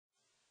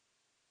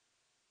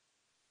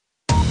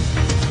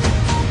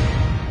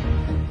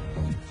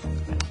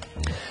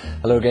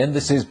Hello again,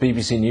 this is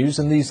BBC News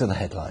and these are the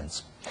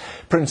headlines.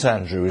 Prince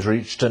Andrew has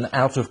reached an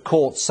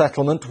out-of-court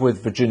settlement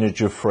with Virginia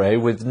Giuffre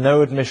with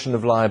no admission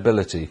of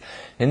liability.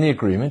 In the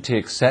agreement, he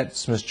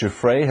accepts Ms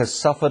Giuffre has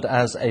suffered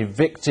as a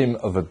victim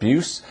of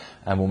abuse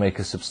and will make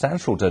a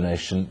substantial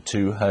donation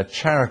to her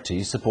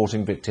charity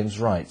supporting victims'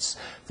 rights.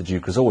 The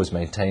Duke has always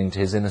maintained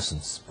his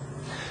innocence.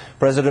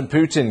 President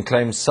Putin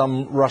claims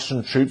some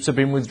Russian troops have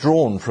been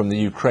withdrawn from the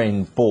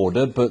Ukraine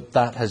border, but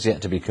that has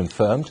yet to be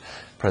confirmed.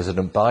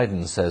 President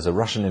Biden says a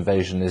Russian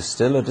invasion is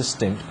still a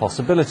distinct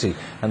possibility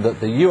and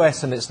that the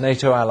US and its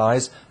NATO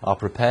allies are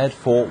prepared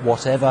for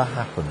whatever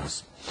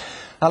happens.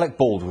 Alec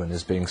Baldwin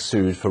is being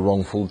sued for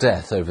wrongful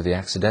death over the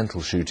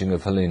accidental shooting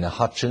of Helena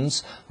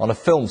Hutchins on a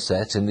film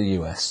set in the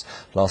US.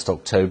 Last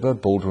October,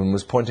 Baldwin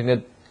was pointing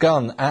a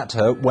gun at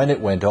her when it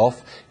went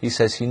off. He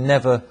says he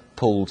never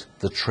pulled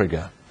the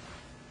trigger.